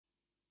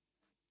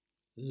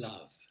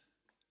Love.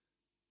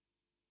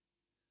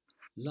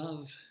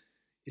 Love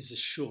is a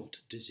short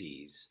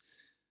disease,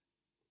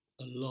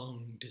 a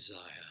long desire,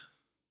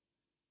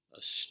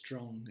 a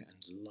strong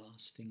and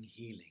lasting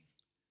healing.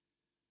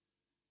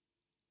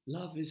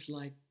 Love is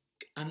like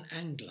an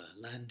angler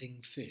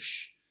landing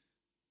fish,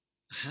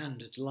 a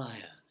handed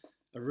liar,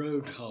 a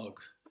road hog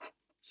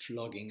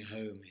flogging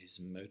home his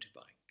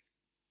motorbike.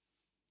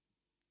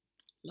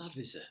 Love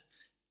is a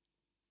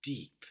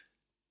deep,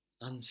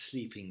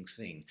 unsleeping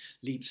thing,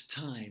 leaps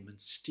time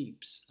and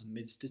steeps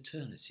amidst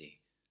eternity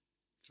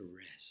for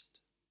rest.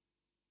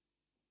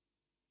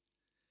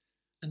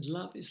 And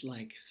love is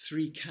like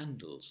three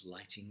candles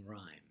lighting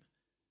rhyme,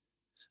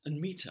 and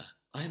meter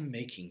I'm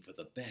making for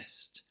the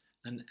best.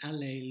 An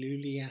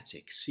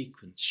alleluiatic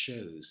sequence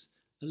shows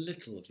a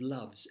little of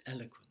love's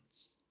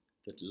eloquence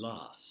that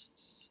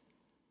lasts.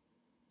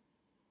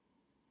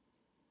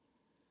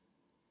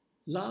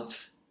 Love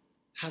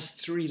has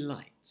three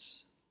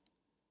lights.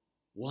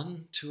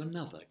 One to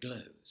another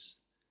glows.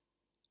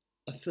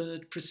 A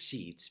third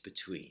proceeds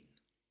between.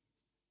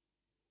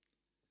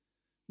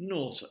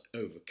 Naught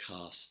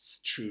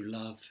overcasts true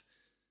love,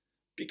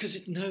 because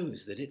it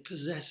knows that it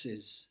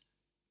possesses,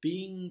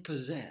 being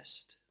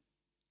possessed,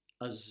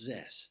 a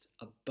zest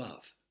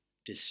above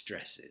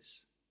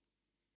distresses.